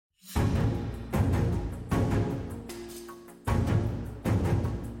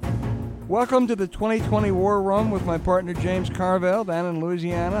Welcome to the 2020 War Room with my partner James Carville down in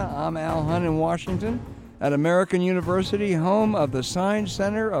Louisiana. I'm Al Hunt in Washington at American University, home of the Science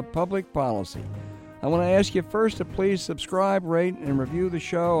Center of Public Policy. I want to ask you first to please subscribe, rate, and review the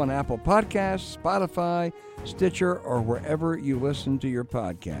show on Apple Podcasts, Spotify, Stitcher, or wherever you listen to your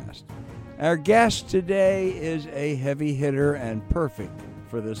podcast. Our guest today is a heavy hitter and perfect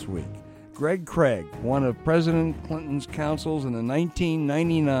for this week. Greg Craig, one of President Clinton's counsels in the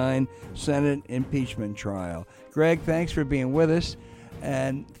 1999 Senate impeachment trial. Greg, thanks for being with us.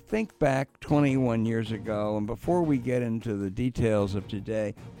 And think back 21 years ago, and before we get into the details of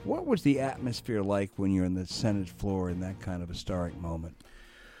today, what was the atmosphere like when you're on the Senate floor in that kind of historic moment?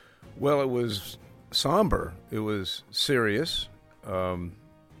 Well, it was somber. It was serious.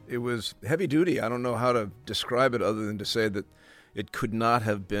 It was heavy duty. I don't know how to describe it other than to say that it could not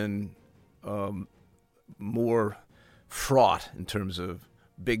have been more fraught in terms of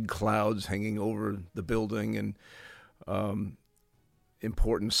big clouds hanging over the building and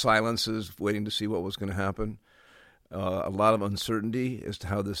important silences waiting to see what was going to happen. A lot of uncertainty as to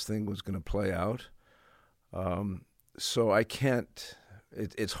how this thing was going to play out. So I can't,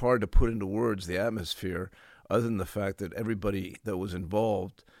 it's hard to put into words the atmosphere other than the fact that everybody that was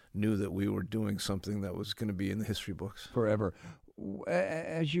involved knew that we were doing something that was going to be in the history books. Forever.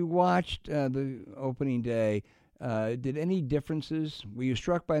 As you watched the opening day, did any differences, were you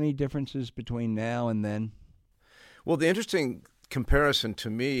struck by any differences between now and then? Well, the interesting comparison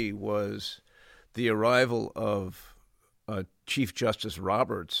to me was the arrival of Chief Justice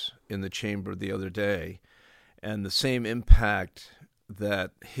Roberts in the chamber the other day, and the same impact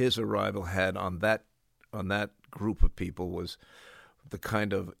that his arrival had on that group of people was the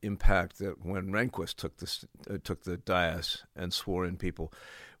kind of impact that when Rehnquist took the dais and swore in people.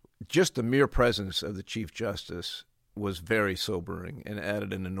 Just the mere presence of the Chief Justice was very sobering and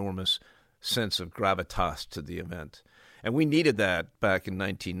added an enormous sense of gravitas to the event. And we needed that back in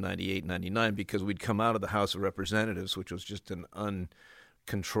 1998-99 because we'd come out of the House of Representatives, which was just an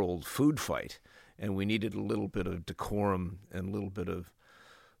uncontrolled food fight, and we needed a little bit of decorum and a little bit of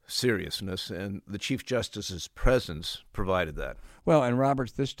seriousness, and the Chief Justice's presence provided that. Well, and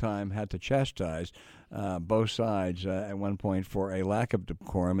Roberts this time had to chastise both sides at one point for a lack of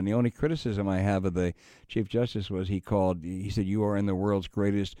decorum, and the only criticism I have of the Chief Justice was he said, "You are in the world's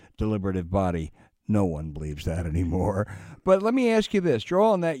greatest deliberative body." No one believes that anymore. But let me ask you this. You're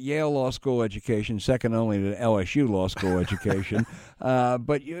all in that Yale Law School education, second only to LSU Law School education.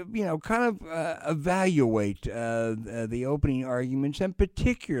 But, kind of evaluate the opening arguments, and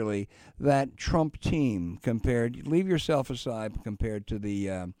particularly that Trump team leave yourself aside compared to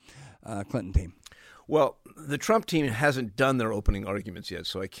the Clinton team. Well, the Trump team hasn't done their opening arguments yet,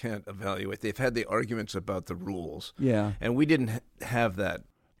 so I can't evaluate. They've had the arguments about the rules. Yeah. And we didn't have that.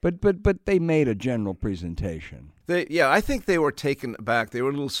 But they made a general presentation. I think they were taken aback. They were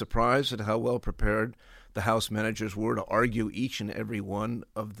a little surprised at how well prepared the House managers were to argue each and every one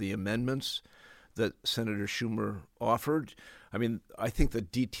of the amendments that Senator Schumer offered. I mean, I think the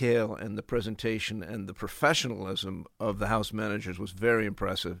detail and the presentation and the professionalism of the House managers was very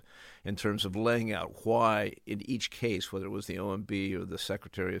impressive in terms of laying out why in each case, whether it was the OMB or the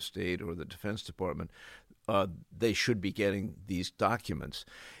Secretary of State or the Defense Department, they should be getting these documents.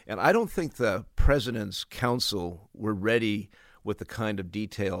 And I don't think the president's counsel were ready with the kind of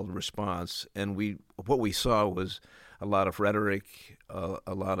detailed response. And what we saw was a lot of rhetoric,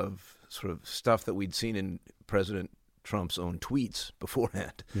 a lot of sort of stuff that we'd seen in President Trump's own tweets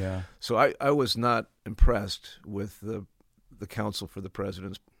beforehand. Yeah. So I was not impressed with the counsel for the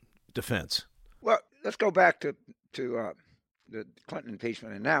president's defense. Well, let's go back to the Clinton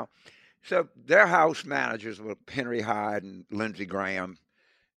impeachment and now. So their House managers were Henry Hyde and Lindsey Graham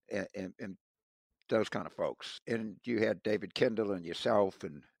and those kind of folks. And you had David Kendall and yourself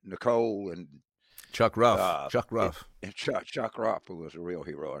and Nicole and Chuck Ruff. Chuck Ruff. And Chuck Ruff, who was a real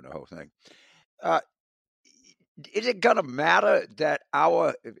hero in the whole thing. Is it going to matter that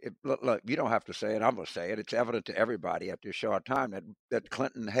look, you don't have to say it, I'm going to say it. It's evident to everybody after a short time that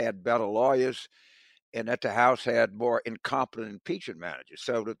Clinton had better lawyers and that the House had more incompetent impeachment managers.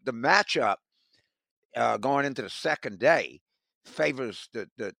 So the matchup going into the second day favors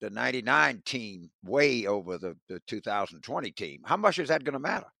the 99 team way over the 2020 team. How much is that going to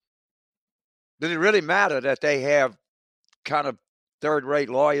matter? Does it really matter that they have kind of third-rate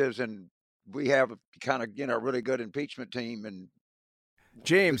lawyers and we have kind of, really good impeachment team? And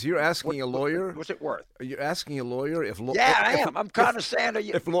James, you're asking a lawyer. What's it worth? You're asking a lawyer if. Yeah, I am. I'm kind of saying,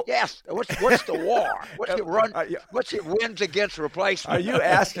 yes. What's the war? What's it run? What's it wins against replacement? Are you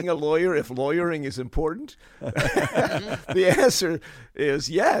asking a lawyer if lawyering is important? The answer is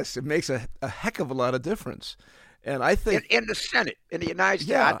yes. It makes a heck of a lot of difference. And I think in the Senate, in the United States.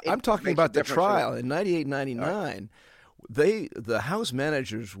 Yeah, I'm talking about the trial in 98, 99. The House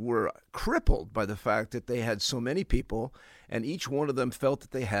managers were crippled by the fact that they had so many people, and each one of them felt that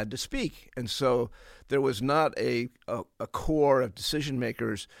they had to speak. And so there was not a core of decision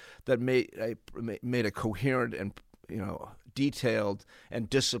makers that made a coherent and detailed and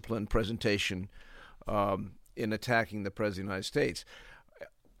disciplined presentation in attacking the President of the United States.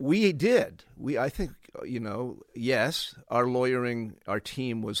 We did. I think, yes, our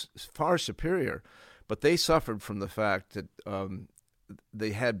team was far superior, but they suffered from the fact that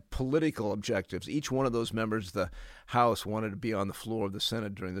they had political objectives. Each one of those members of the House wanted to be on the floor of the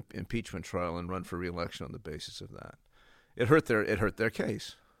Senate during the impeachment trial and run for re-election on the basis of that. It hurt their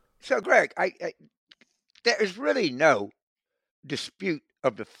case. So, Greg, there is really no dispute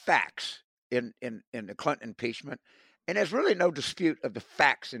of the facts in the Clinton impeachment. And there's really no dispute of the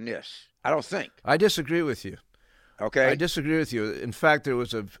facts in this, I don't think. I disagree with you. Okay. I disagree with you. In fact, there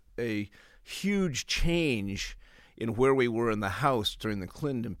was a huge change in where we were in the House during the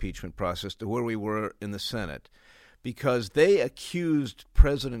Clinton impeachment process to where we were in the Senate, because they accused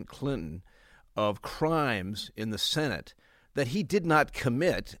President Clinton of crimes in the Senate that he did not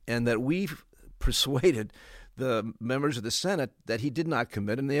commit, and that we persuaded the members of the Senate that he did not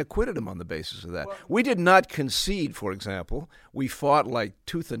commit, and they acquitted him on the basis of that. We did not concede, for example. We fought like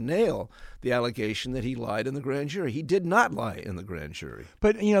tooth and nail the allegation that he lied in the grand jury. He did not lie in the grand jury.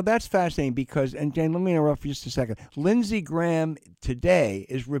 But, that's fascinating because, and Jane, let me interrupt for just a second. Lindsey Graham today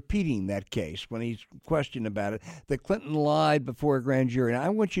is repeating that case when he's questioned about it, that Clinton lied before a grand jury. And I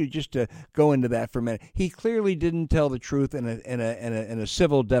want you just to go into that for a minute. He clearly didn't tell the truth in a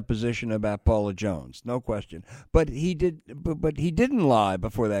civil deposition about Paula Jones, no question. But he didn't lie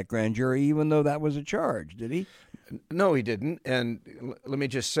before that grand jury, even though that was a charge, did he? No, he didn't. And let me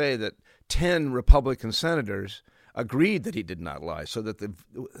just say that 10 Republican senators agreed that he did not lie, so that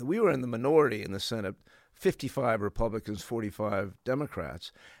we were in the minority in the Senate, 55 Republicans, 45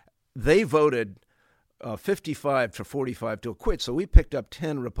 Democrats. They voted 55 to 45 to acquit, so we picked up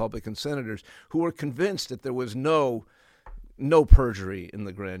 10 Republican senators who were convinced that there was no perjury in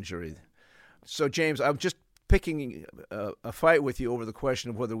the grand jury. So, James, I'm just picking a fight with you over the question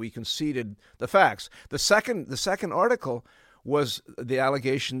of whether we conceded the facts. The second article was the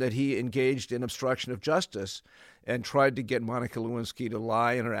allegation that he engaged in obstruction of justice and tried to get Monica Lewinsky to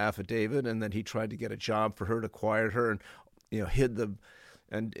lie in her affidavit, and then he tried to get a job for her, to acquire her, and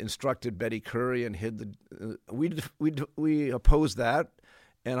and instructed Betty Currie and hid the. We opposed that,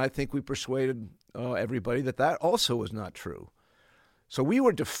 and I think we persuaded everybody that also was not true. So we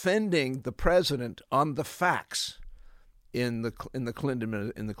were defending the president on the facts in the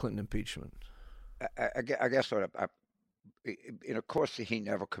Clinton impeachment. I guess what of course, he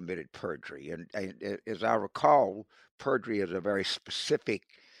never committed perjury, and as I recall, perjury is a very specific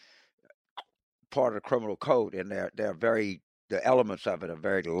part of the criminal code, and the elements of it are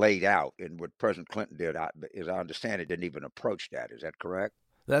very laid out. And what President Clinton did, as I understand it, didn't even approach that. Is that correct?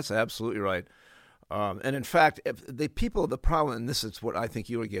 That's absolutely right. And in fact, the problem, and this is what I think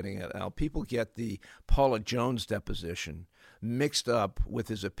you were getting at, Al, people get the Paula Jones deposition mixed up with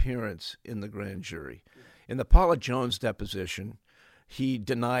his appearance in the grand jury. In the Paula Jones deposition, he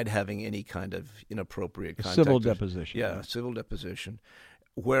denied having any kind of inappropriate contact. Civil deposition. Yeah, civil deposition.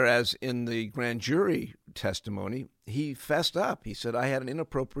 Whereas in the grand jury testimony, he fessed up. He said, I had an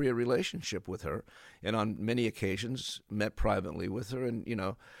inappropriate relationship with her, and on many occasions met privately with her, and,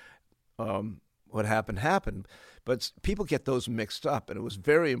 what happened. But people get those mixed up, and it was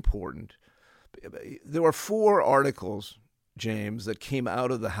very important. There were 4 articles, James, that came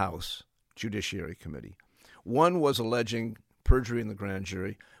out of the House Judiciary Committee. One was alleging perjury in the grand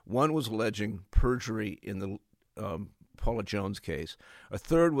jury. One was alleging perjury in the Paula Jones case. A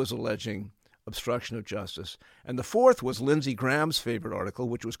third was alleging obstruction of justice. And the fourth was Lindsey Graham's favorite article,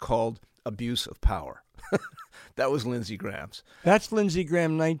 which was called Abuse of Power. That was Lindsey Graham's. That's Lindsey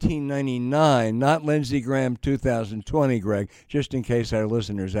Graham 1999, not Lindsey Graham 2020, Greg, just in case our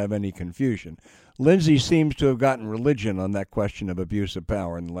listeners have any confusion. Lindsey seems to have gotten religion on that question of abuse of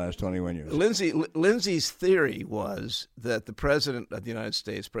power in the last 21 years. Lindsey's theory was that the President of the United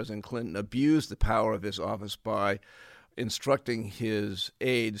States, President Clinton, abused the power of his office by instructing his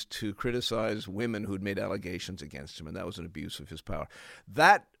aides to criticize women who'd made allegations against him, and that was an abuse of his power.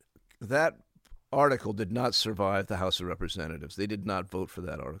 That article did not survive the House of Representatives. They did not vote for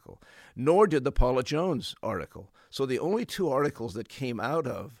that article, nor did the Paula Jones article. So the only two articles that came out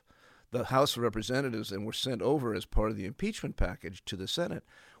of the House of Representatives and were sent over as part of the impeachment package to the Senate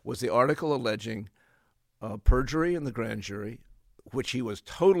was the article alleging perjury in the grand jury, which he was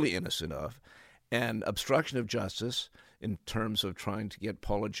totally innocent of, and obstruction of justice in terms of trying to get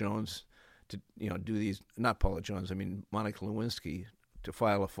Paula Jones to, do these, not Paula Jones, I mean Monica Lewinsky, to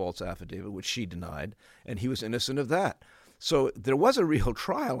file a false affidavit, which she denied, and he was innocent of that. So there was a real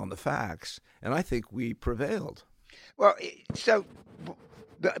trial on the facts, and I think we prevailed. Well, so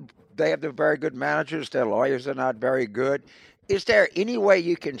they have the very good managers. Their lawyers are not very good. Is there any way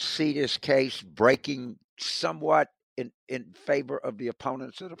you can see this case breaking somewhat in favor of the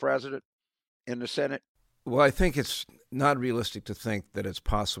opponents of the president in the Senate? Well, I think it's not realistic to think that it's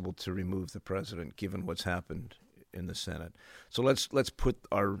possible to remove the president given what's happened in the Senate. So let's put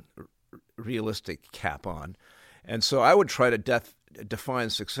our realistic cap on. And so I would try to define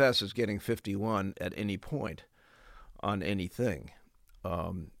success as getting 51 at any point on anything.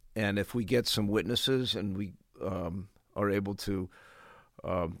 And if we get some witnesses and we are able to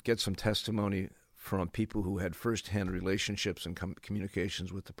get some testimony from people who had firsthand relationships and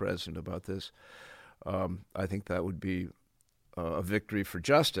communications with the president about this, I think that would be a victory for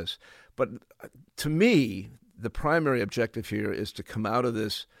justice. But to me, the primary objective here is to come out of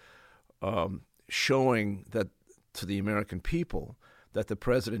this showing that to the American people that the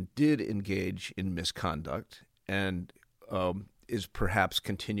president did engage in misconduct and is perhaps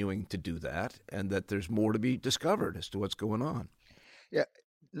continuing to do that, and that there's more to be discovered as to what's going on. Yeah.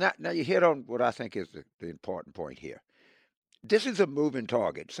 Now you hit on what I think is the important point here. This is a moving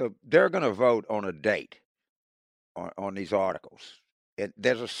target. So they're going to vote on a date on these articles. And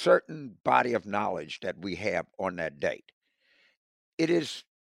there's a certain body of knowledge that we have on that date. It is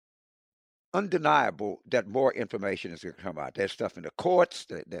undeniable that more information is going to come out. There's stuff in the courts.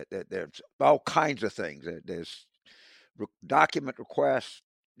 There's all kinds of things. There's document requests.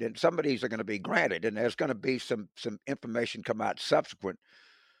 Then some of these are going to be granted, and there's going to be some information come out subsequent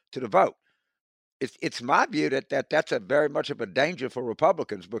to the vote. It's my view that's a very much of a danger for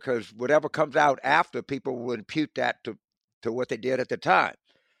Republicans, because whatever comes out after, people will impute that to what they did at the time.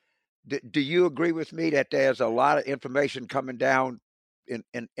 Do you agree with me that there's a lot of information coming down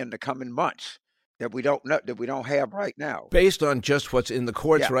in the coming months that we don't know, that we don't have right now? Based on just what's in the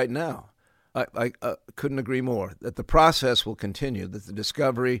courts right now. I couldn't agree more that the process will continue, that the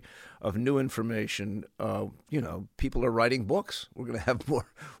discovery of new information, people are writing books. We're going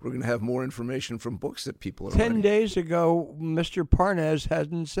to have more information from books that people are 10 writing. 10 days ago, Mr. Parnas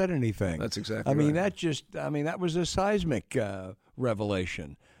hadn't said anything. That's exactly right. I mean, that was a seismic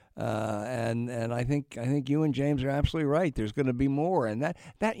revelation. And I think you and James are absolutely right. There's going to be more, and that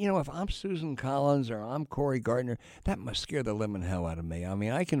if I'm Susan Collins or I'm Cory Gardner, that must scare the living hell out of me. I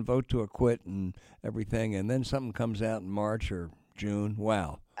mean, I can vote to acquit and everything, and then something comes out in March or June.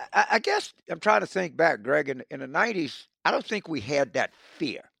 Wow. I guess I'm trying to think back, Greg. In the 90s, I don't think we had that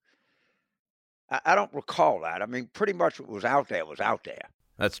fear. I don't recall that. I mean, pretty much what was out there was out there.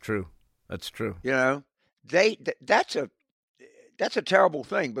 That's true. That's true. That's a terrible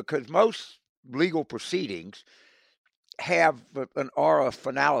thing, because most legal proceedings have an aura of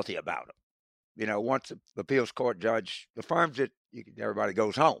finality about them. Once the appeals court judge affirms it, everybody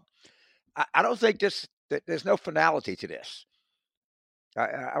goes home. I don't think there's no finality to this.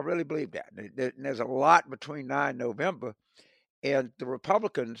 I really believe that. There's a lot between 9 November, and the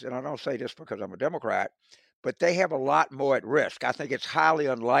Republicans, and I don't say this because I'm a Democrat, but they have a lot more at risk. I think it's highly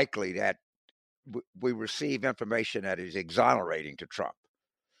unlikely that we receive information that is exonerating to Trump.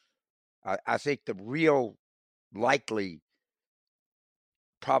 I think the real likely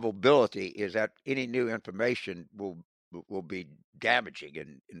probability is that any new information will be damaging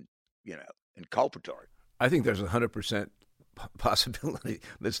and inculpatory. I think there's 100% possibility.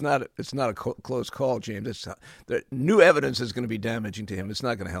 It's not a close call, James. New evidence is going to be damaging to him. It's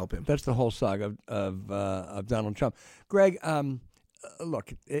not going to help him. That's the whole saga of Donald Trump. Greg,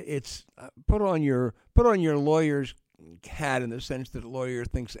 look, it's put on your lawyer's hat, in the sense that a lawyer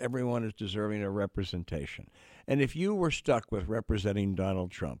thinks everyone is deserving of representation. And if you were stuck with representing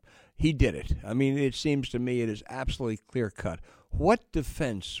Donald Trump, he did it. I mean, it seems to me it is absolutely clear-cut. What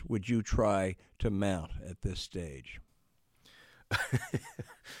defense would you try to mount at this stage?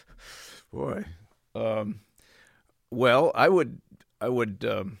 Boy. Well, I would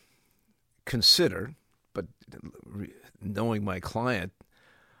consider, but knowing my client,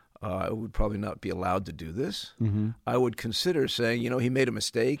 I would probably not be allowed to do this. Mm-hmm. I would consider saying, he made a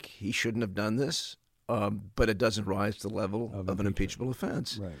mistake. He shouldn't have done this, but it doesn't rise to the level of an impeachable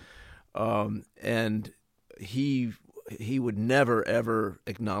offense. Right. And he would never, ever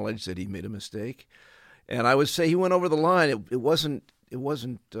acknowledge that he made a mistake. And I would say he went over the line. It wasn't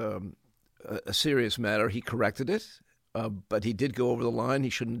a serious matter. He corrected it, but he did go over the line. He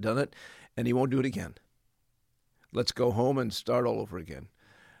shouldn't have done it, and he won't do it again. Let's go home and start all over again.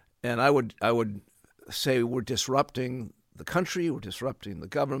 And I would say we're disrupting the country, we're disrupting the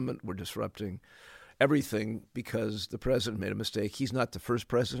government, we're disrupting everything because the president made a mistake. He's not the first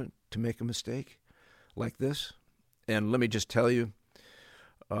president to make a mistake like this. And let me just tell you,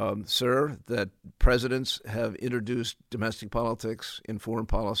 sir, that presidents have introduced domestic politics in foreign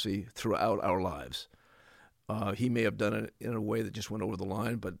policy throughout our lives. He may have done it in a way that just went over the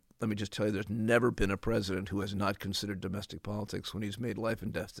line, but let me just tell you, there's never been a president who has not considered domestic politics when he's made life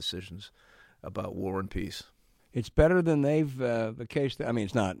and death decisions about war and peace. It's better than they've the case. I mean,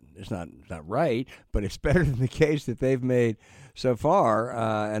 it's not right, but it's better than the case that they've made so far.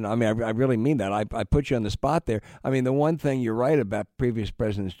 And I mean, I really mean that. I put you on the spot there. I mean, the one thing you're right about previous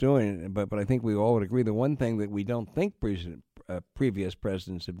presidents doing, but I think we all would agree, the one thing that we don't think previous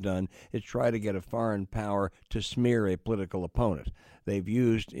presidents have done is try to get a foreign power to smear a political opponent. They've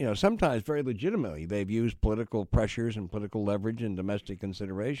used, sometimes very legitimately, they've used political pressures and political leverage and domestic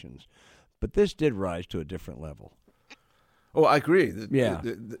considerations. But this did rise to a different level. Oh, I agree. Yeah.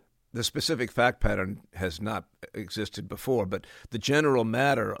 The specific fact pattern has not existed before, but the general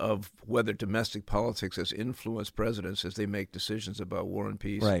matter of whether domestic politics has influenced presidents as they make decisions about war and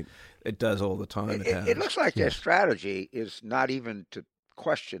peace, right. It does all the time. It looks like their strategy is not even to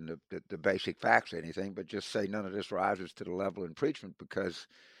question the basic facts or anything, but just say none of this rises to the level of impeachment because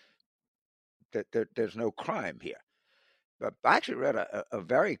there's no crime here. But I actually read a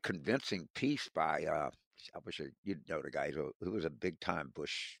very convincing piece by, I wish you'd know the guy who was a big-time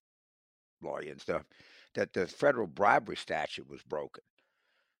Bush lawyer and stuff, that the federal bribery statute was broken.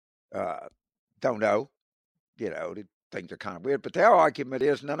 Don't know. The things are kind of weird. But their argument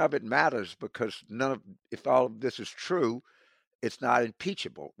is none of it matters because if all of this is true, it's not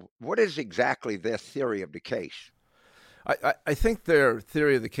impeachable. What is exactly their theory of the case? I think their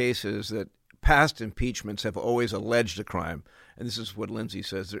theory of the case is that past impeachments have always alleged a crime. And this is what Lindsey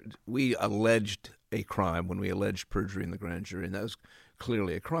says. We alleged a crime when we alleged perjury in the grand jury, and that was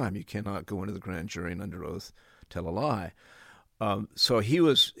clearly a crime. You cannot go into the grand jury and under oath tell a lie. So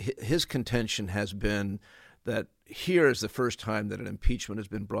his contention has been that here is the first time that an impeachment has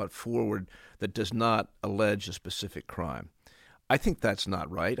been brought forward that does not allege a specific crime. I think that's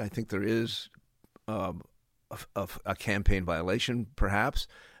not right. I think there is a campaign violation, perhaps,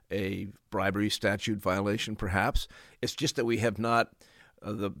 a bribery statute violation, perhaps. It's just that we have not,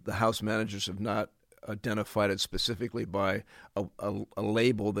 the House managers have not identified it specifically by a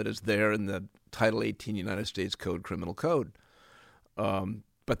label that is there in the Title 18 United States Code, Criminal Code.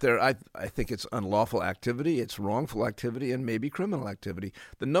 But I think it's unlawful activity, it's wrongful activity, and maybe criminal activity.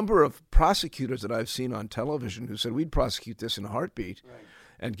 The number of prosecutors that I've seen on television who said we'd prosecute this in a heartbeat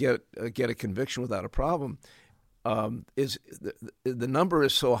and get a conviction without a problem is the number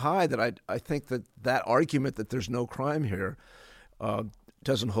is so high that I think that argument that there's no crime here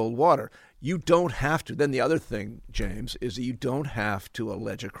doesn't hold water. You don't have to. Then the other thing, James, is that you don't have to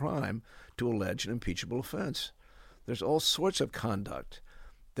allege a crime to allege an impeachable offense. There's all sorts of conduct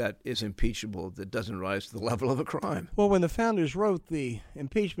that is impeachable that doesn't rise to the level of a crime. Well, when the founders wrote the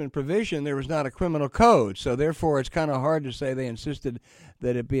impeachment provision, there was not a criminal code, so therefore it's kind of hard to say they insisted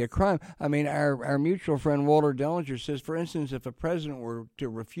that it be a crime. I mean, our mutual friend Walter Dellinger says, for instance, if a president were to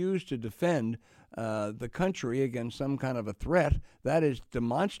refuse to defend the country against some kind of a threat, that is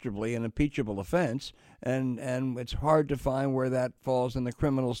demonstrably an impeachable offense, and it's hard to find where that falls in the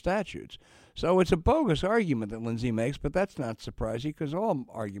criminal statutes. So it's a bogus argument that Lindsey makes, but that's not surprising because all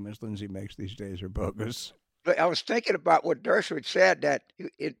arguments Lindsey makes these days are bogus. I was thinking about what Dershowitz said, that,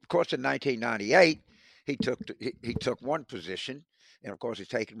 of course, in 1998, he took one position, and of course he's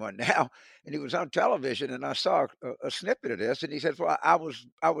taking one now. And he was on television, and I saw a snippet of this, and he says, "Well, I was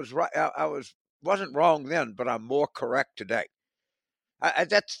right. Wasn't wrong then, but I'm more correct today."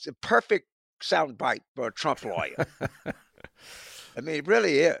 That's the perfect soundbite for a Trump lawyer. I mean, it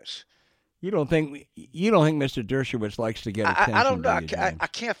really is. You don't think Mr. Dershowitz likes to get attention? I don't know. I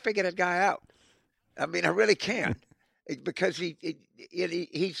can't figure that guy out. I mean, I really can't, because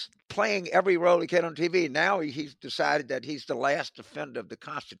he's playing every role he can on TV. Now he's decided that he's the last defender of the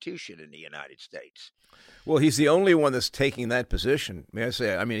Constitution in the United States. Well, he's the only one that's taking that position. May I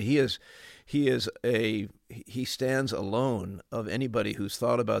say? I mean, he stands alone of anybody who's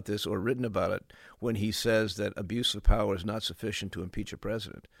thought about this or written about it when he says that abuse of power is not sufficient to impeach a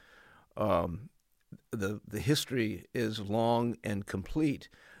president. the history is long and complete.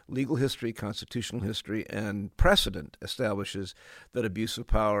 Legal history, constitutional history, and precedent establishes that abuse of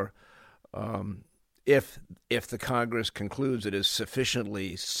power, if the Congress concludes it is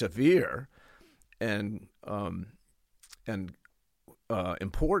sufficiently severe and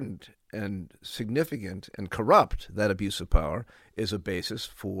important and significant and corrupt, that abuse of power is a basis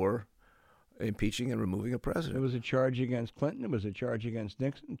for impeaching and removing a president. There was a charge against Clinton. There was a charge against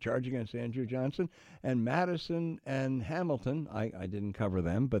Nixon, a charge against Andrew Johnson, and Madison and Hamilton. I didn't cover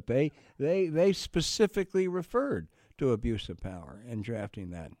them, but they specifically referred to abuse of power in drafting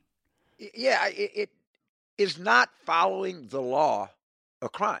that. Yeah, it is not following the law a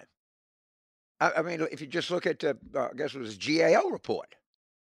crime. I mean, if you just look at the, I guess it was GAO report.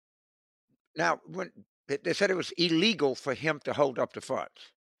 Now, when they said it was illegal for him to hold up the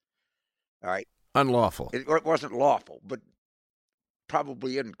funds. All right. Unlawful. It wasn't lawful, but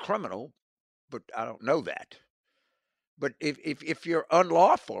probably isn't criminal, but I don't know that. But if you're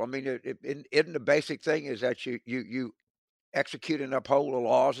unlawful, I mean, isn't the basic thing is that you execute and uphold the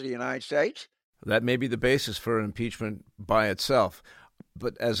laws of the United States? That may be the basis for impeachment by itself.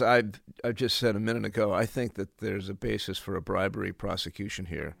 But as I've just said a minute ago, I think that there's a basis for a bribery prosecution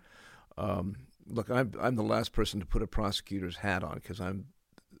here. Look, I'm the last person to put a prosecutor's hat on because I'm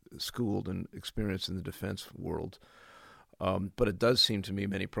schooled and experienced in the defense world. But it does seem to me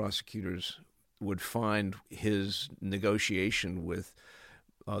many prosecutors would find his negotiation with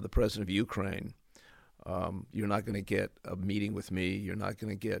the president of Ukraine, you're not going to get a meeting with me, you're not going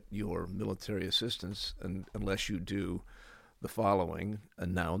to get your military assistance unless you do the following: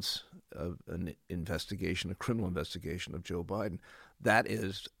 announce an investigation, a criminal investigation of Joe Biden. That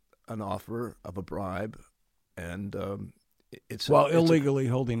is an offer of a bribe, and illegally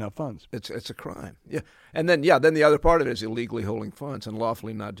holding up funds. It's a crime. Yeah, and then the other part of it is illegally holding funds and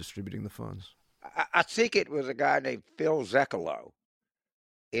lawfully not distributing the funds. I think it was a guy named Phil Zekolo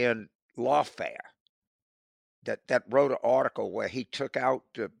in Lawfare that wrote an article where he took out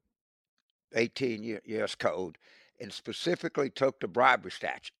the 18 U.S. code and specifically took the bribery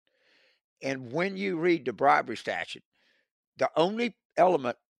statute. And when you read the bribery statute, the only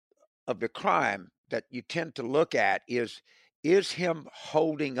element of the crime that you tend to look at is him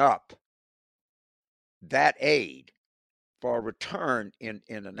holding up that aid for a return in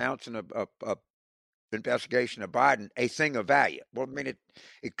announcing a investigation of Biden a thing of value. Well, I mean,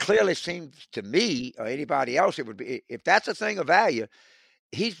 it clearly seems to me or anybody else it would be, if that's a thing of value,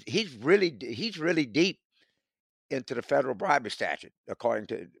 he's really deep into the federal bribery statute,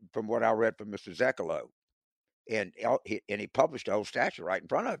 from what I read from Mr. Zekolo. And he published the whole statute right in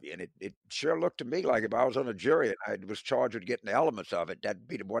front of you. And it sure looked to me like if I was on a jury and I was charged with getting the elements of it, that'd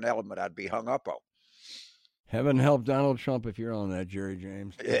be the one element I'd be hung up on. Heaven help Donald Trump if you're on that jury,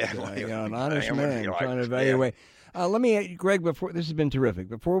 James. Yeah, an honest man trying to evaluate. Yeah. Let me, Greg, this has been terrific.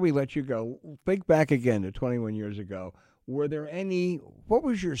 Before we let you go, think back again to 21 years ago. What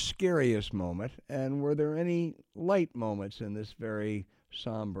was your scariest moment, and were there any light moments in this very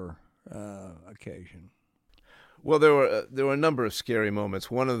somber occasion? Well, there were a number of scary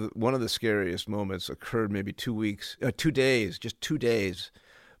moments. One of the scariest moments occurred maybe 2 days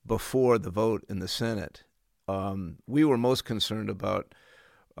before the vote in the Senate. We were most concerned about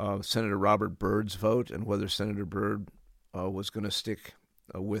Senator Robert Byrd's vote and whether Senator Byrd was going to stick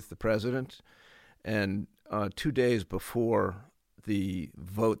with the president. And 2 days before the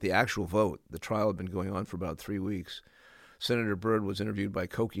vote, the actual vote, the trial had been going on for about 3 weeks, Senator Byrd was interviewed by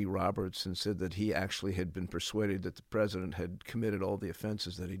Cokie Roberts and said that he actually had been persuaded that the president had committed all the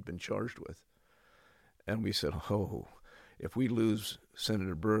offenses that he'd been charged with. And we said, oh, if we lose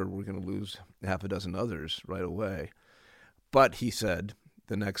Senator Byrd, we're going to lose half a dozen others right away. But he said,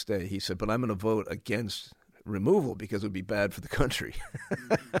 the next day, but I'm going to vote against removal because it would be bad for the country.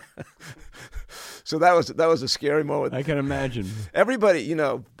 So that was a scary moment. I can imagine. Everybody,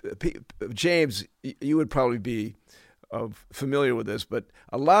 James, you would probably be familiar with this, but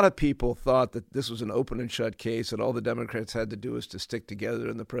a lot of people thought that this was an open and shut case, that all the Democrats had to do was to stick together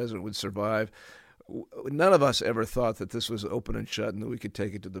and the president would survive. None of us ever thought that this was open and shut and that we could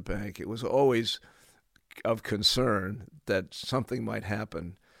take it to the bank. It was always of concern that something might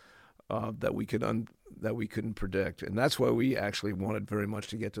happen that we couldn't predict, and that's why we actually wanted very much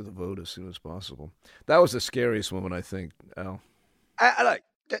to get to the vote as soon as possible. That was the scariest moment, I think, Al.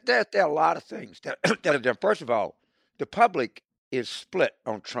 There are a lot of things that are done. First of all, the public is split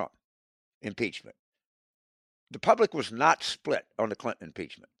on Trump impeachment. The public was not split on the Clinton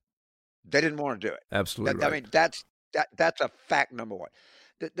impeachment. They didn't want to do it. Absolutely right. I mean, that's a fact number one.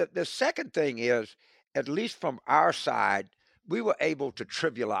 The second thing is, at least from our side, we were able to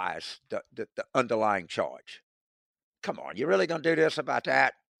trivialize the underlying charge. Come on, you really going to do this about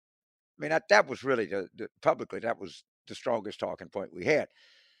that? I mean, that was really publicly, that was the strongest talking point we had.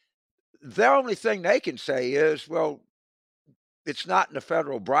 The only thing they can say is, well, it's not in the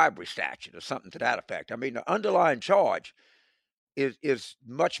federal bribery statute or something to that effect. I mean, the underlying charge is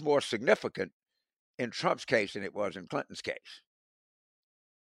much more significant in Trump's case than it was in Clinton's case.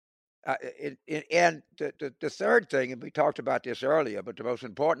 And the third thing, and we talked about this earlier, but the most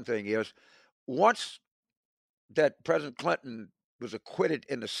important thing is, once that President Clinton was acquitted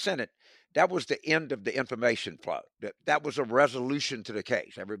in the Senate, that was the end of the information flow. That was a resolution to the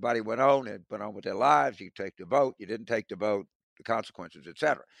case. Everybody went on with their lives. You take the vote, you didn't take the vote, the consequences,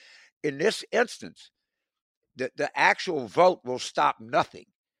 etc. In this instance, the actual vote will stop nothing.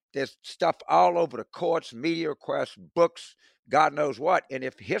 There's stuff all over the courts, media requests, books, God knows what. And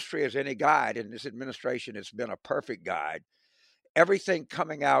if history is any guide, and this administration has been a perfect guide, everything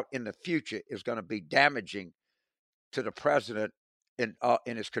coming out in the future is going to be damaging to the president and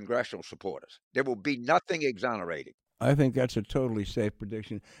his congressional supporters. There will be nothing exonerating. I think that's a totally safe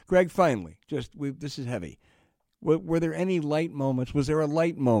prediction. Greg, finally, this is heavy. Were there any light moments? Was there a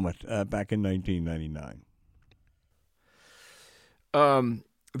light moment back in 1999?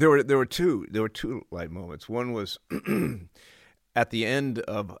 There were two light moments. One was at the end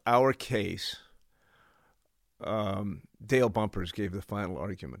of our case. Dale Bumpers gave the final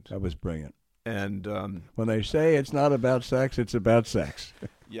argument. That was brilliant. And when they say it's not about sex, it's about sex.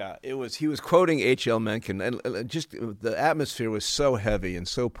 Yeah, it was. He was quoting H.L. Mencken, and just the atmosphere was so heavy and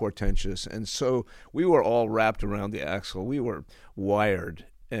so portentous, and so we were all wrapped around the axle. We were wired,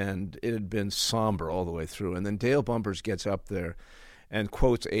 and it had been somber all the way through. And then Dale Bumpers gets up there and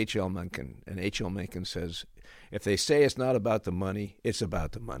quotes H.L. Mencken, and H.L. Mencken says, "If they say it's not about the money, it's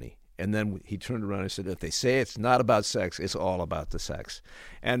about the money." And then he turned around and said, if they say it's not about sex, it's all about the sex.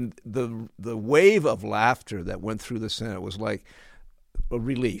 And the wave of laughter that went through the Senate was like a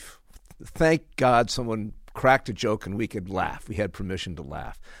relief. Thank God someone cracked a joke and we could laugh. We had permission to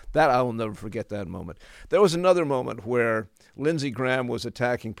laugh. That I will never forget that moment. There was another moment where Lindsey Graham was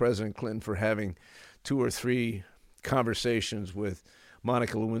attacking President Clinton for having 2 or 3 conversations with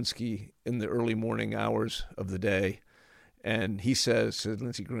Monica Lewinsky in the early morning hours of the day. And he says to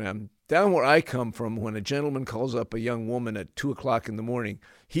Lindsey Graham, down where I come from, when a gentleman calls up a young woman at 2 o'clock in the morning,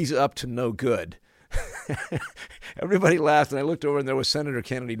 he's up to no good. Everybody laughed, and I looked over, and there was Senator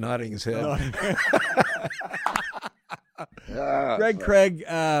Kennedy nodding his head. Greg Craig,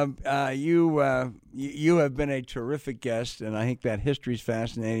 you have been a terrific guest, and I think that history is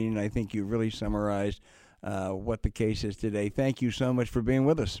fascinating, and I think you really summarized what the case is today. Thank you so much for being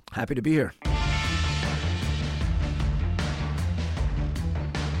with us. Happy to be here.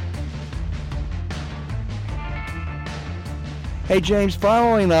 Hey, James,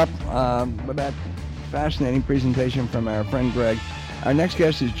 following up with that fascinating presentation from our friend Greg, our next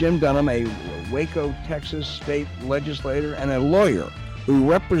guest is Jim Dunham, a Waco, Texas state legislator and a lawyer who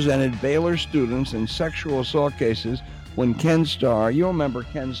represented Baylor students in sexual assault cases when Ken Starr, you'll remember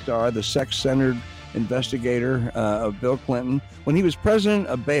Ken Starr, the sex-centered investigator of Bill Clinton, when he was president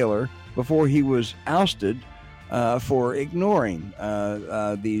of Baylor before he was ousted for ignoring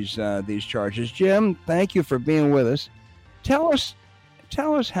these charges. Jim, thank you for being with us. Tell us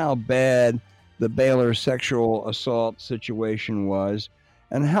how bad the Baylor sexual assault situation was,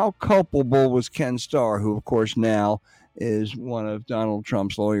 and how culpable was Ken Starr, who, of course, now is one of Donald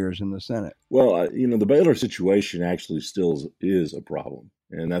Trump's lawyers in the Senate. Well, the Baylor situation actually still is a problem,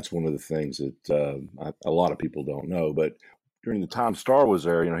 and that's one of the things that a lot of people don't know. But during the time Starr was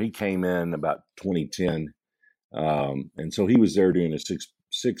there, he came in about 2010, and so he was there during a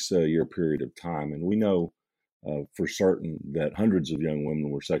six-year period of time, and we know for certain that hundreds of young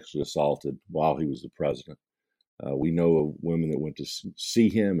women were sexually assaulted while he was the president. We know of women that went to see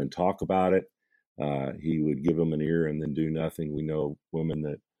him and talk about it. He would give them an ear and then do nothing. We know women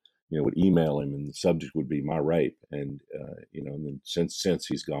that would email him and the subject would be my rape, and and then since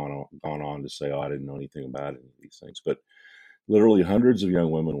he's gone on to say, I didn't know anything about any of these things. But literally hundreds of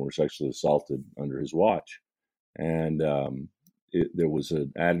young women were sexually assaulted under his watch, and there was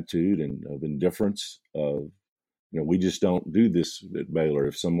an attitude of indifference of, we just don't do this at Baylor.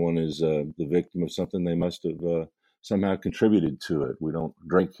 If someone is the victim of something, they must have somehow contributed to it. We don't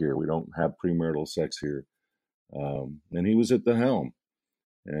drink here. We don't have premarital sex here. And he was at the helm,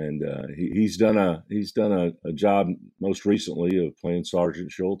 and he's done a job most recently of playing Sergeant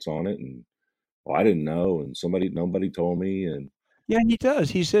Schultz on it. And I didn't know, and nobody told me. And yeah, he does.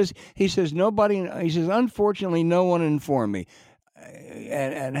 He says nobody. He says, unfortunately, no one informed me.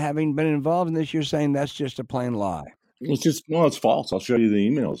 And having been involved in this, you're saying that's just a plain lie. It's just, no, it's false. I'll show you the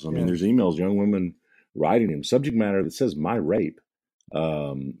emails. I mean, there's emails, young women writing him, subject matter that says my rape. There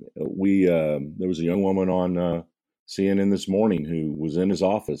was a young woman on CNN this morning who was in his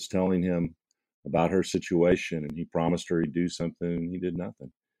office telling him about her situation, and he promised her he'd do something, and he did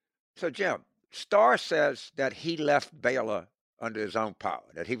nothing. So, Jim, Starr says that he left Baylor under his own power,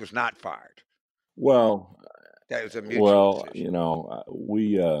 that he was not fired. Well, that was a mutual decision. You know,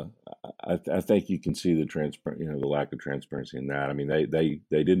 I think you can see the lack of transparency in that. I mean, they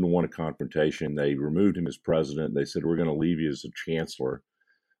didn't want a confrontation. They removed him as president. They said, we're going to leave you as a chancellor.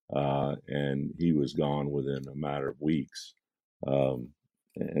 And he was gone within a matter of weeks.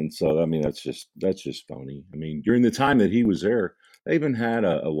 And so, I mean, that's just phony. I mean, during the time that he was there, they even had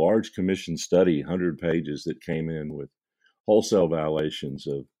a large commission study, 100 pages, that came in with wholesale violations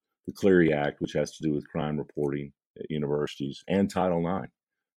of the Clery Act, which has to do with crime reporting at universities, and Title IX.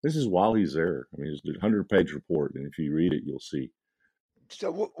 This is while he's there. I mean, it's a 100-page report, and if you read it, you'll see.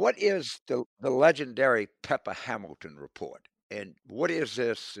 So what is the legendary Pepper Hamilton report? And what is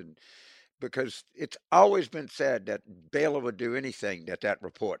this? And because it's always been said that Baylor would do anything that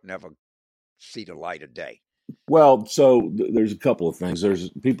report never see the light of day. Well, so there's a couple of things. There's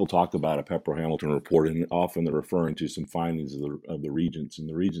people talk about a Pepper Hamilton report, and often they're referring to some findings of the regents, and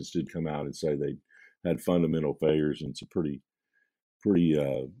the regents did come out and say they had fundamental failures, and it's a pretty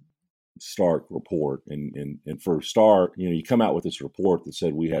stark report. And for Starr, you come out with this report that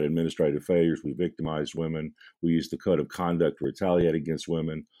said we had administrative failures, we victimized women, we used the code of conduct to retaliate against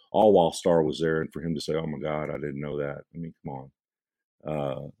women, all while Starr was there, and for him to say, "Oh my God, I didn't know that." I mean, come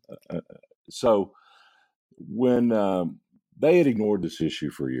on. So when they had ignored this issue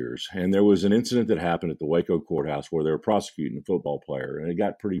for years, and there was an incident that happened at the Waco courthouse where they were prosecuting a football player, and it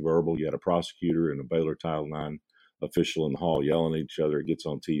got pretty verbal. You had a prosecutor and a Baylor Title IX official in the hall yelling at each other. It gets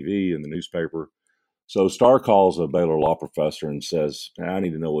on TV and the newspaper. So Starr calls a Baylor law professor and says, "I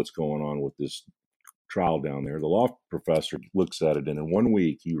need to know what's going on with this trial down there." The law professor looks at it, and in 1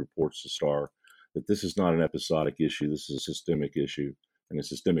 week he reports to Starr that this is not an episodic issue. This is a systemic issue and a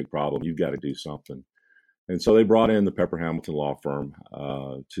systemic problem. You've got to do something. And so they brought in the Pepper Hamilton law firm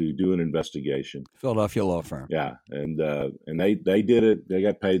to do an investigation. Philadelphia law firm. Yeah, and they did it. They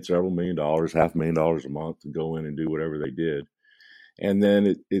got paid several $1 million, $500,000 a month to go in and do whatever they did. And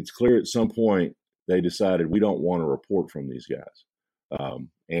then it's clear at some point they decided we don't want a report from these guys.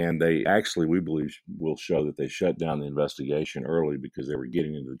 And they actually, we believe, will show that they shut down the investigation early because they were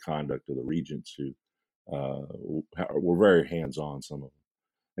getting into the conduct of the regents who were very hands-on, some of them.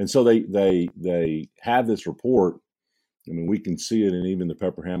 And so they have this report. I mean, we can see it in even the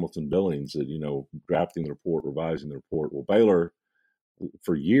Pepper Hamilton billings that, drafting the report, revising the report. Well, Baylor,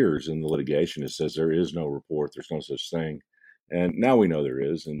 for years in the litigation, it says there is no report. There's no such thing. And now we know there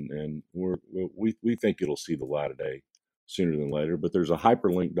is. And we think it'll see the light of day sooner than later. But there's a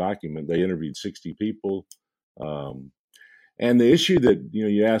hyperlinked document. They interviewed 60 people. And the issue that,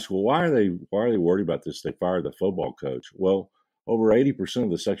 you ask, well, why are they worried about this? They fired the football coach. Well, over 80% of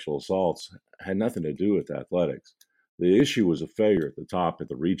the sexual assaults had nothing to do with athletics. The issue was a failure at the top, at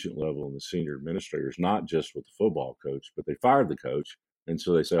the regent level and the senior administrators, not just with the football coach, but they fired the coach. And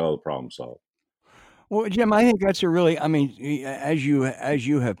so they say, oh, the problem's solved. Well, Jim, I think that's as you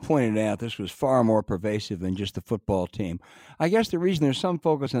have pointed out, this was far more pervasive than just the football team. I guess the reason there's some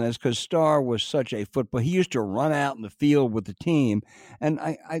focus on this is because Starr was such a football. He used to run out in the field with the team, and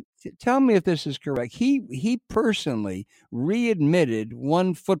I tell me if this is correct. He personally readmitted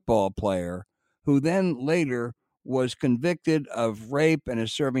one football player who then later was convicted of rape and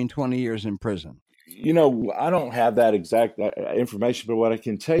is serving 20 years in prison. I don't have that exact information, but what I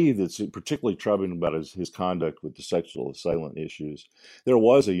can tell you that's particularly troubling about his conduct with the sexual assailant issues, there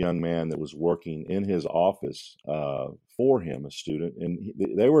was a young man that was working in his office for him, a student, and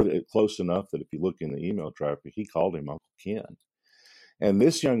they were close enough that if you look in the email traffic, he called him Uncle Ken. And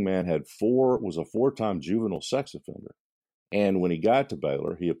this young man was a 4-time juvenile sex offender. And when he got to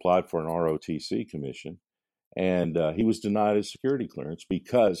Baylor, he applied for an ROTC commission, and he was denied his security clearance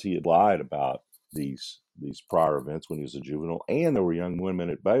because he had lied about these prior events when he was a juvenile, and there were young women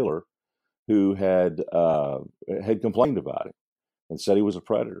at Baylor who had complained about him and said he was a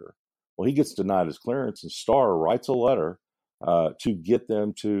predator. Well, he gets denied his clearance, and Starr writes a letter to get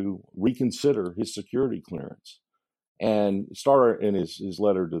them to reconsider his security clearance. And Starr, in his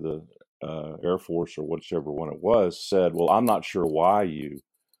letter to the Air Force or whichever one it was, said, "Well, I'm not sure why you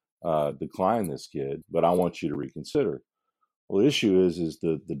declined this kid, but I want you to reconsider." Well, the issue is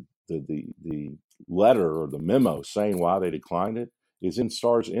the letter or the memo saying why they declined it is in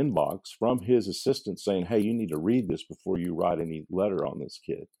Starr's inbox from his assistant saying, "Hey, you need to read this before you write any letter on this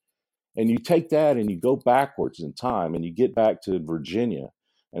kid." And you take that and you go backwards in time and you get back to Virginia.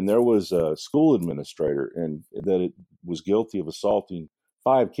 And there was a school administrator and that was guilty of assaulting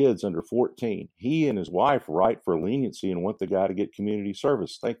 5 kids under 14. He and his wife write for leniency and want the guy to get community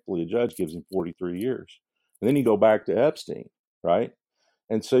service. Thankfully, a judge gives him 43 years. And then you go back to Epstein, right?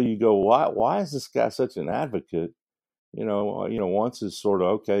 And so you go, why is this guy such an advocate? Once is sort of,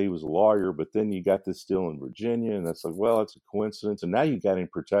 okay, he was a lawyer, but then you got this deal in Virginia, and that's like, well, it's a coincidence. And now you got him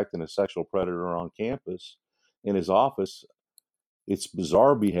protecting a sexual predator on campus in his office. It's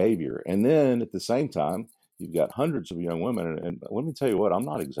bizarre behavior. And then at the same time, you've got hundreds of young women. And let me tell you what, I'm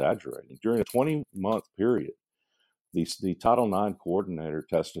not exaggerating. During a 20-month period, the Title IX coordinator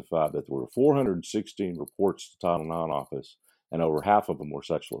testified that there were 416 reports to Title IX office, and over half of them were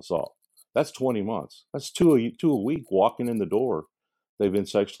sexual assault. That's 20 months. That's two a week walking in the door. They've been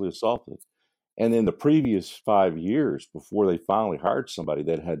sexually assaulted. And in the previous 5 years, before they finally hired somebody,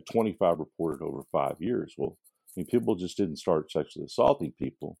 that had 25 reported over 5 years. Well, people just didn't start sexually assaulting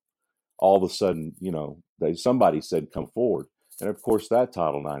people. All of a sudden, somebody said, come forward. And of course, that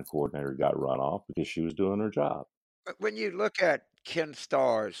Title IX coordinator got run off because she was doing her job. But when you look at Ken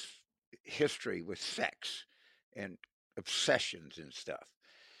Starr's history with sex and obsessions and stuff,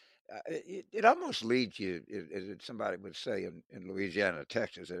 it almost leads you, as somebody would say in Louisiana,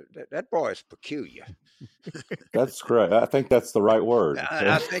 Texas, that boy is peculiar. That's correct. I think that's the right word.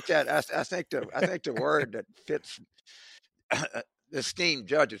 I think the word that fits the esteemed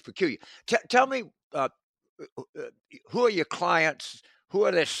judge is peculiar. Tell me, who are your clients? Who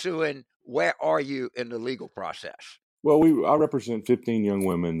are they suing? Where are you in the legal process? Well, I represent 15 young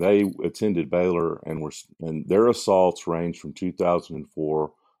women. They attended Baylor and their assaults range from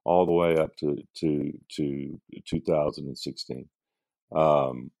 2004 all the way up to 2016.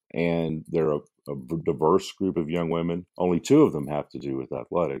 And they're a diverse group of young women. Only 2 of them have to do with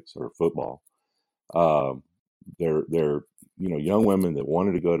athletics or football. They're young women that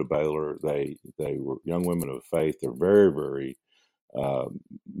wanted to go to Baylor. They were young women of faith. They're very, very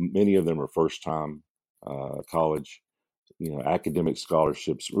many of them are first time college, academic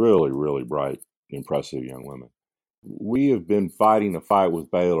scholarships. Really, really bright, impressive young women. We have been fighting a fight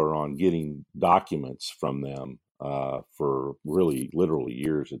with Baylor on getting documents from them for really, literally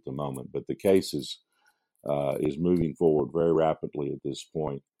years at the moment. But the case is moving forward very rapidly at this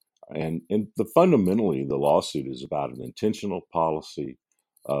point. And fundamentally, the lawsuit is about an intentional policy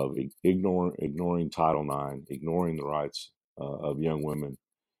of ignoring Title IX, ignoring the rights of young women,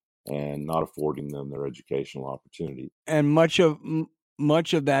 and not affording them their educational opportunity. And much of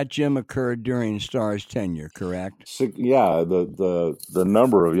that, Jim, occurred during Starr's tenure, correct? Yeah, the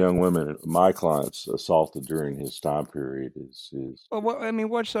number of young women my clients assaulted during his time period is. Well,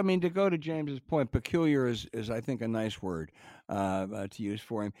 to go to James's point, peculiar is I think a nice word to use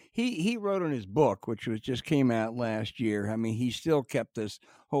for him. He wrote in his book, which just came out last year. He still kept this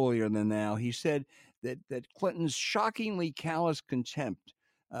holier than thou. He said that Clinton's shockingly callous contempt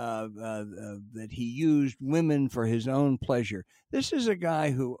that he used women for his own pleasure. This is a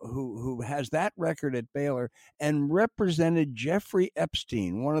guy who has that record at Baylor and represented Jeffrey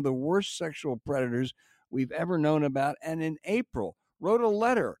Epstein, one of the worst sexual predators we've ever known about. And in April, wrote a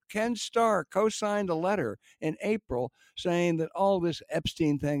letter. Ken Starr co-signed a letter in April saying that all this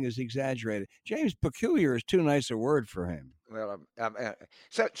Epstein thing is exaggerated. James, peculiar is too nice a word for him. Well,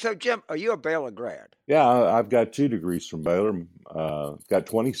 so Jim, are you a Baylor grad? Yeah, I've got 2 degrees from Baylor. Got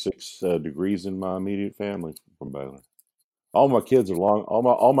 26 degrees in my immediate family from Baylor. All my kids are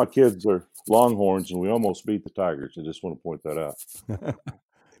all my kids are Longhorns, and we almost beat the Tigers. I just want to point that out.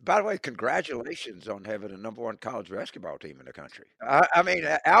 By the way, congratulations on having the -- college basketball team in the country.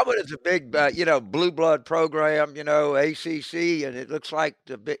 Albert is a big, blue blood program, ACC, and it looks like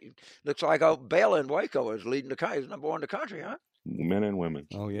Baylor and Waco is leading the country, is #1 in the country, huh? Men and women.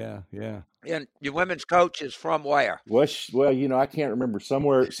 Oh yeah. And your women's coach is from where? Well, I can't remember.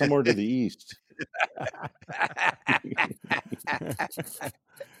 Somewhere to the east.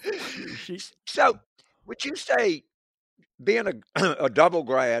 So, would you say, being a double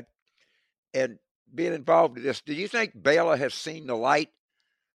grad and being involved in this, do you think Baylor has seen the light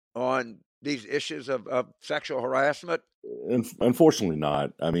on these issues of sexual harassment? Unfortunately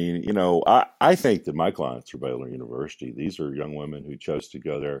not. I think that my clients are Baylor University. These are young women who chose to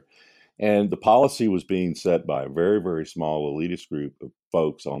go there. And the policy was being set by a very, very small elitist group of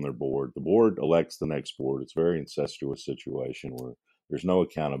folks on their board. The board elects the next board. It's a very incestuous situation where there's no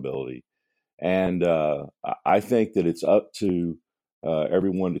accountability. And I think that it's up to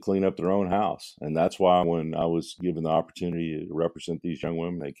everyone to clean up their own house. And that's why when I was given the opportunity to represent these young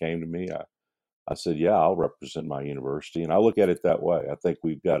women, they came to me. I said, yeah, I'll represent my university. And I look at it that way. I think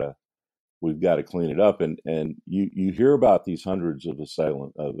we've got to we've got to clean it up. And you hear about these hundreds of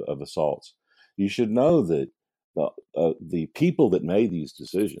assaults. You should know that the people that made these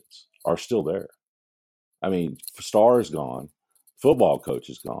decisions are still there. I mean, Starr is gone, football coach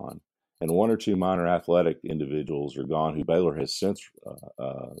is gone, and one or two minor athletic individuals are gone who Baylor has since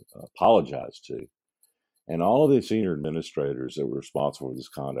apologized to. And all of the senior administrators that were responsible for this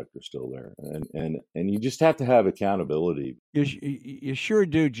conduct are still there. And you just have to have accountability. You sure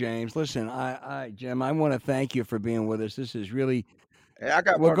do, James. Listen, Jim, I want to thank you for being with us. This is really... I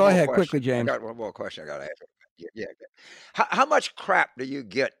got well, one go more ahead question. quickly, James. I got one more question I got to ask. Yeah. How much crap do you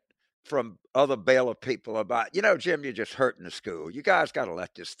get from other Baylor people about, Jim, you're just hurting the school. You guys got to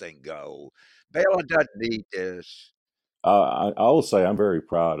let this thing go. Baylor doesn't need this. I will say I'm very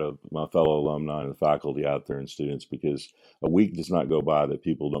proud of my fellow alumni and the faculty out there and students, because a week does not go by that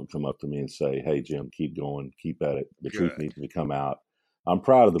people don't come up to me and say, "Hey, Jim, keep going, keep at it. The truth needs to come out." I'm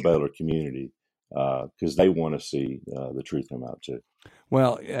proud of the Baylor community because they want to see the truth come out too.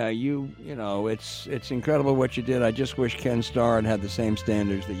 Well, it's incredible what you did. I just wish Ken Starr had the same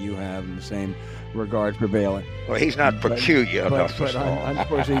standards that you have and the same regard for Baylor. Well, he's not peculiar enough for Starr.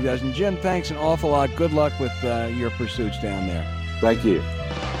 Unfortunately, he doesn't. Jim, thanks an awful lot. Good luck with your pursuits down there. Thank you.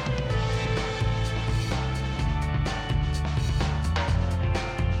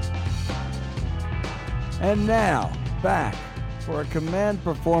 And now, back for a command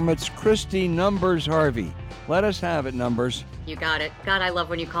performance, Christy Numbers Harvey. Let us have it, Numbers. You got it. God, I love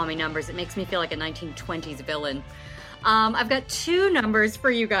when you call me Numbers. It makes me feel like a 1920s villain. I've got 2 numbers for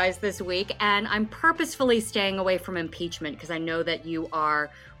you guys this week, and I'm purposefully staying away from impeachment because I know that you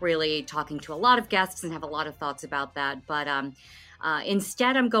are really talking to a lot of guests and have a lot of thoughts about that. But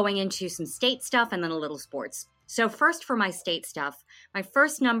instead, I'm going into some state stuff and then a little sports. So first, for my state stuff, my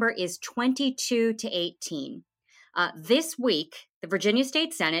first number is 22-18. This week, the Virginia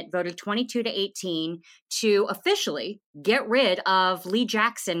State Senate voted 22-18 to officially get rid of Lee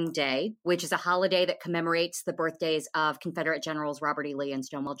Jackson Day, which is a holiday that commemorates the birthdays of Confederate Generals Robert E. Lee and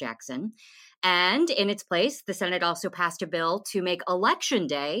Stonewall Jackson. And in its place, the Senate also passed a bill to make Election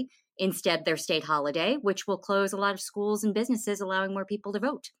Day instead their state holiday, which will close a lot of schools and businesses, allowing more people to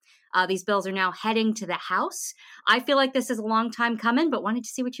vote. These bills are now heading to the House. I feel like this is a long time coming, but wanted to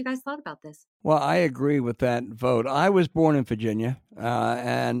see what you guys thought about this. Well, I agree with that vote. I was born in Virginia,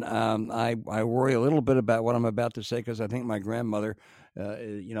 and I worry a little bit about what I'm about to say because I think my grandmother,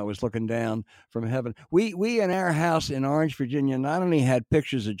 was looking down from heaven. We in our house in Orange, Virginia, not only had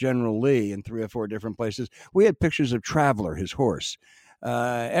pictures of General Lee in 3 or 4 different places, we had pictures of Traveler, his horse.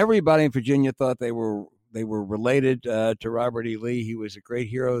 Everybody in Virginia thought they were related to Robert E. Lee. He was a great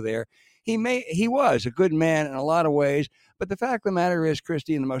hero there. He was a good man in a lot of ways, but the fact of the matter is,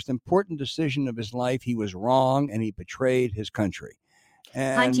 Christy, in the most important decision of his life, he was wrong and he betrayed his country.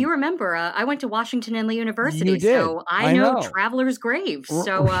 And do you remember? I went to Washington and Lee University, you did. So I know Traveler's grave.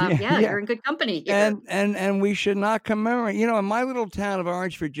 So you're in good company here. And we should not commemorate. In my little town of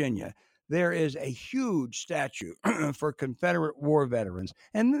Orange, Virginia, there is a huge statue for Confederate war veterans,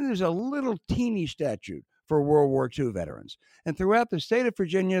 and then there's a little teeny statue for World War II veterans. And throughout the state of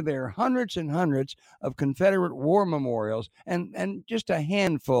Virginia, there are hundreds and hundreds of Confederate war memorials and just a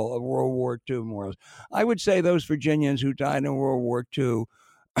handful of World War II memorials. I would say those Virginians who died in World War II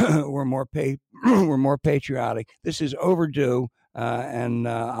were more patriotic. This is overdue, and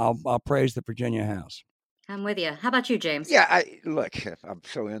I'll praise the Virginia House. I'm with you. How about you, James? Yeah, look, I'm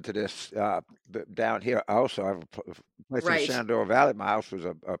so into this. Down here, also, I have a place in Shenandoah Valley. My house was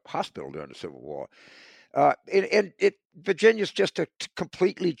a hospital during the Civil War. Virginia's just a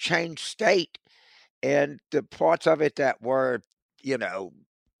completely changed state, and the parts of it that were,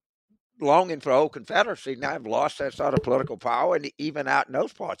 longing for old Confederacy now have lost that sort of political power, and even out in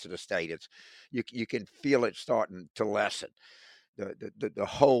those parts of the state, you can feel it starting to lessen. The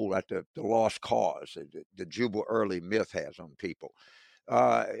hole at the lost cause, the Jubal Early myth has on people.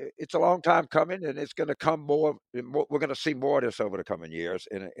 It's a long time coming, and it's going to come more. We're going to see more of this over the coming years,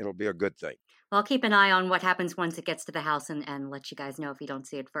 and it'll be a good thing. Well, I'll keep an eye on what happens once it gets to the House and let you guys know if you don't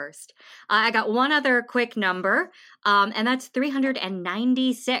see it first. I got one other quick number, and that's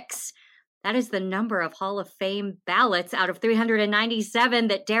 396. That is the number of Hall of Fame ballots out of 397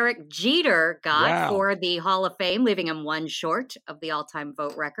 that Derek Jeter got for the Hall of Fame, leaving him 1 short of the all-time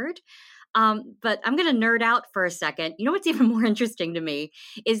vote record. But I'm going to nerd out for a second. You know what's even more interesting to me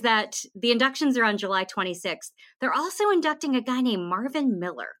is that the inductions are on July 26th. They're also inducting a guy named Marvin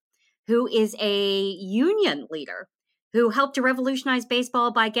Miller, who is a union leader who helped to revolutionize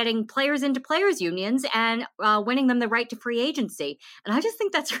baseball by getting players into players' unions and winning them the right to free agency. And I just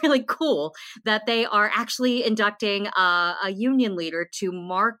think that's really cool that they are actually inducting a union leader to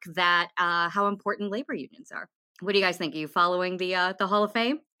mark that how important labor unions are. What do you guys think? Are you following the Hall of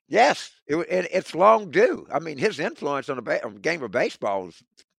Fame? Yes, it's long due. I mean, his influence on the game of baseball is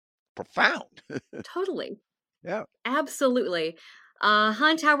profound. Totally. Yeah. Absolutely.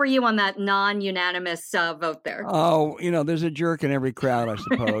 Hunt, how were you on that non-unanimous vote there? Oh, there's a jerk in every crowd, I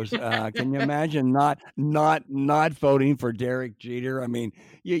suppose. Can you imagine not voting for Derek Jeter? I mean,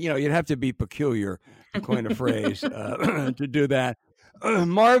 you'd have to be peculiar, to coin a phrase, to do that.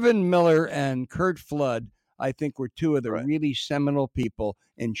 Marvin Miller and Curt Flood, I think, were two of the really seminal people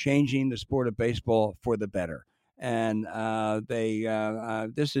in changing the sport of baseball for the better. And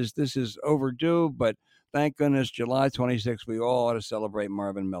this is overdue, but thank goodness, July 26th, we all ought to celebrate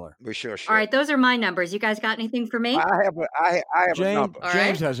Marvin Miller. We sure should. All right, those are my numbers. You guys got anything for me? I have a number.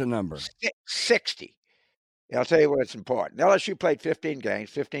 James has a number. 60. I'll tell you what's important. LSU played 15 games,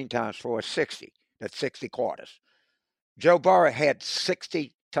 15 times 4 is 60. That's 60 quarters. Joe Burrow had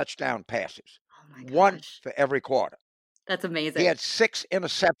 60 touchdown passes. Oh my gosh. One for every quarter. That's amazing. He had 6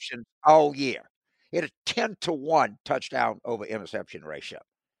 interceptions all year. He had a 10-to-1 touchdown over interception ratio.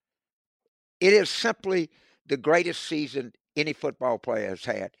 It is simply the greatest season any football player has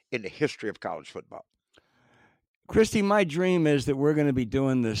had in the history of college football. Christy, my dream is that we're going to be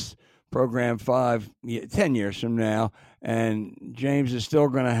doing this program 10 years from now, and James is still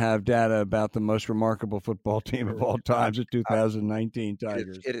going to have data about the most remarkable football team of all times, the 2019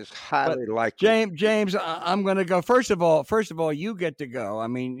 Tigers. It is highly likely. James, I'm going to go. First of all, you get to go. I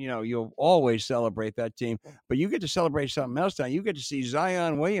mean, you'll always celebrate that team, but you get to celebrate something else now. You get to see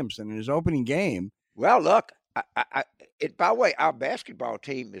Zion Williamson in his opening game. Well, look, by the way, our basketball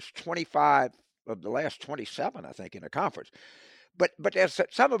team is 25 of the last 27, I think, in the conference. But there's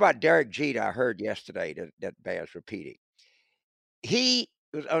something about Derek Jeter I heard yesterday that bears repeating. He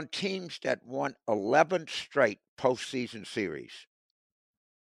was on teams that won 11 straight postseason series.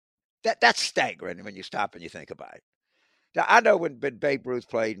 That's staggering when you stop and you think about it. Now, I know when Babe Ruth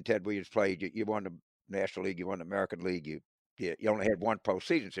played and Ted Williams played, you won the National League, you won the American League, you only had one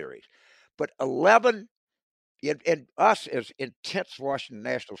postseason series. But 11, and us as intense Washington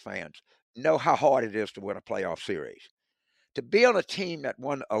Nationals fans know how hard it is to win a playoff series. To be on a team that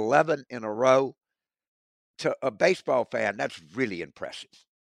won 11 in a row, to a baseball fan, that's really impressive.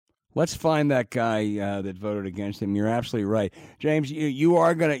 Let's find that guy that voted against him. You're absolutely right, James.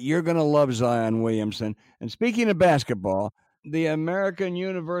 You're gonna love Zion Williamson. And speaking of basketball, the American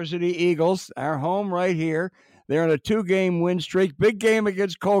University Eagles, our home right here, they're on a 2-game win streak. Big game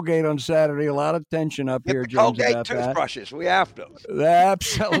against Colgate on Saturday. A lot of tension up here, James. Colgate toothbrushes. We have them.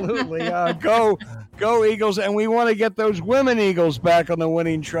 Absolutely. Go Eagles. And we want to get those women Eagles back on the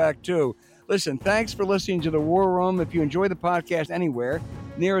winning track, too. Listen, thanks for listening to The War Room. If you enjoy the podcast anywhere,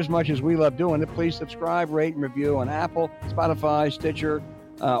 near as much as we love doing it, please subscribe, rate, and review on Apple, Spotify, Stitcher,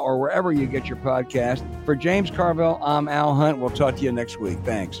 or wherever you get your podcast. For James Carville, I'm Al Hunt. We'll talk to you next week.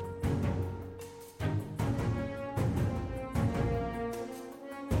 Thanks.